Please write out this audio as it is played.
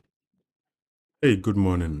Hey, good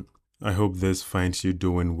morning. I hope this finds you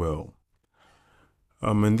doing well.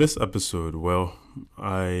 In this episode,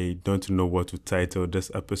 I don't know what to title this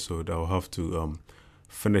episode. I'll have to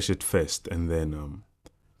finish it first and then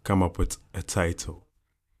come up with a title.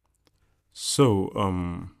 So,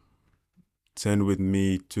 turn with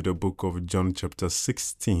me to the book of John chapter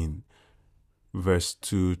 16, verse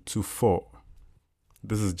 2 to 4.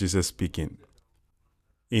 This is Jesus speaking.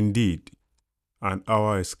 Indeed, an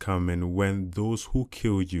hour is coming when those who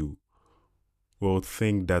kill you will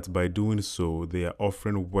think that by doing so they are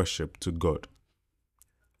offering worship to God.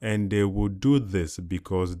 And they will do this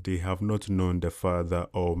because they have not known the Father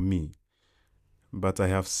or me. But I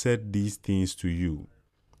have said these things to you,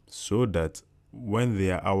 so that when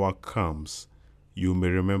their hour comes, you may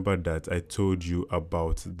remember that I told you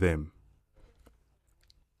about them.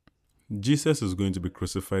 Jesus is going to be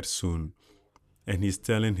crucified soon, and he's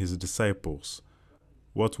telling his disciples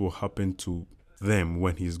what will happen to them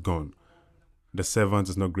when he's gone. The servant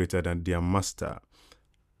is not greater than their master.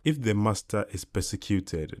 If the master is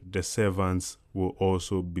persecuted, the servants will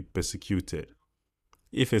also be persecuted.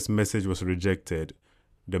 If his message was rejected,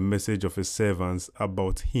 the message of his servants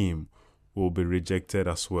about him will be rejected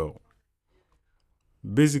as well.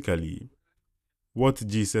 Basically, what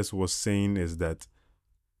Jesus was saying is that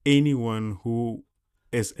anyone who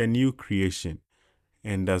is a new creation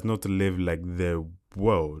and does not live like the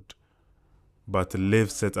world, but live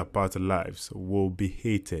set apart lives, will be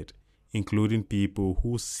hated, including people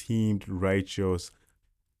who seemed righteous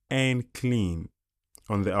and clean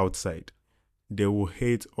on the outside. They will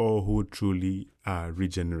hate all who truly are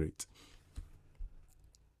regenerate.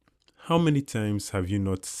 How many times have you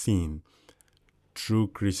not seen true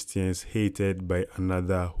Christians hated by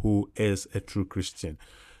another who is a true Christian?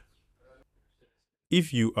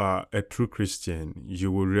 If you are a true Christian,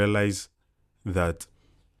 you will realize that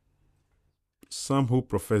some who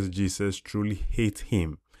profess Jesus truly hate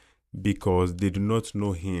him because they do not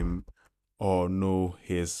know him or know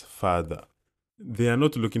his Father. They are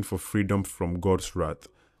not looking for freedom from God's wrath.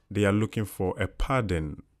 They are looking for a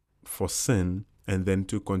pardon for sin and then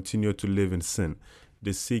to continue to live in sin.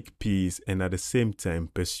 They seek peace and at the same time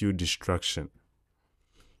pursue destruction.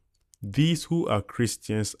 These who are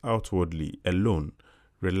Christians outwardly alone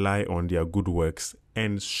rely on their good works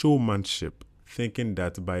and showmanship, thinking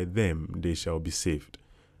that by them they shall be saved.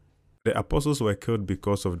 The apostles were killed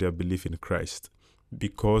because of their belief in Christ,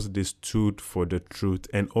 because they stood for the truth,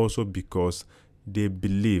 and also because they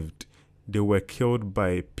believed. They were killed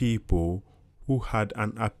by people who had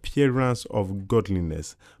an appearance of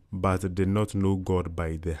godliness, but did not know God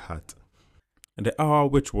by the heart. The hour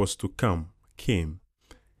which was to come came.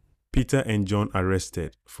 Peter and John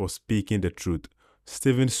arrested for speaking the truth.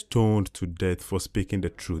 Stephen stoned to death for speaking the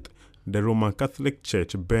truth. The Roman Catholic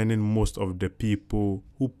Church burning most of the people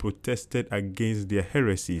who protested against their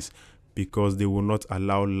heresies because they will not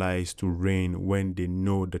allow lies to reign when they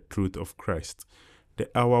know the truth of Christ. The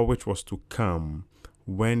hour which was to come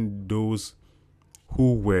when those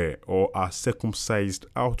who were or are circumcised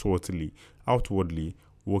outwardly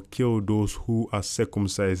will kill those who are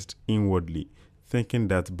circumcised inwardly, thinking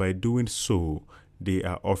that by doing so they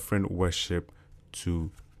are offering worship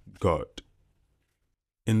to God.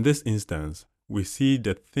 In this instance, we see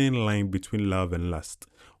the thin line between love and lust.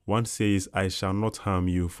 One says, I shall not harm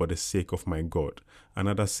you for the sake of my God.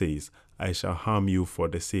 Another says, I shall harm you for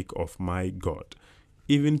the sake of my God.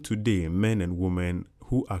 Even today, men and women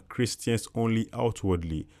who are Christians only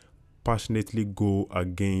outwardly passionately go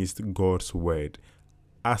against God's word,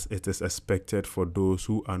 as it is expected for those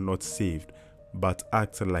who are not saved, but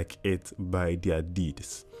act like it by their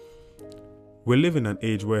deeds. We live in an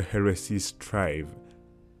age where heresies thrive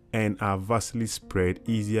and are vastly spread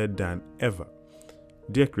easier than ever.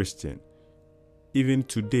 Dear Christian, even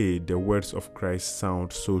today the words of Christ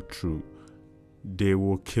sound so true. They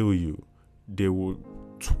will kill you. They will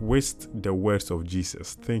twist the words of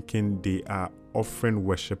Jesus, thinking they are offering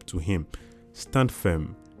worship to him. Stand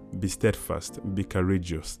firm, be steadfast, be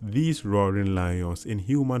courageous. These roaring lions in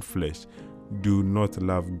human flesh do not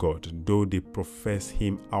love God, though they profess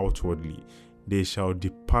him outwardly. They shall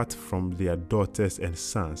depart from their daughters and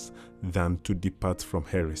sons than to depart from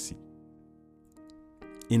heresy.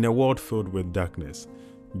 In a world filled with darkness,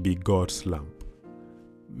 be God's lamp.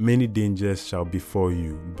 Many dangers shall befall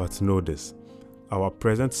you, but know this: our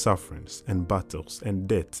present sufferings and battles and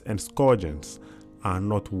deaths and scourgings are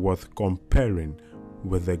not worth comparing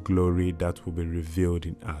with the glory that will be revealed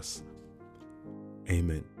in us.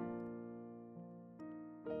 Amen.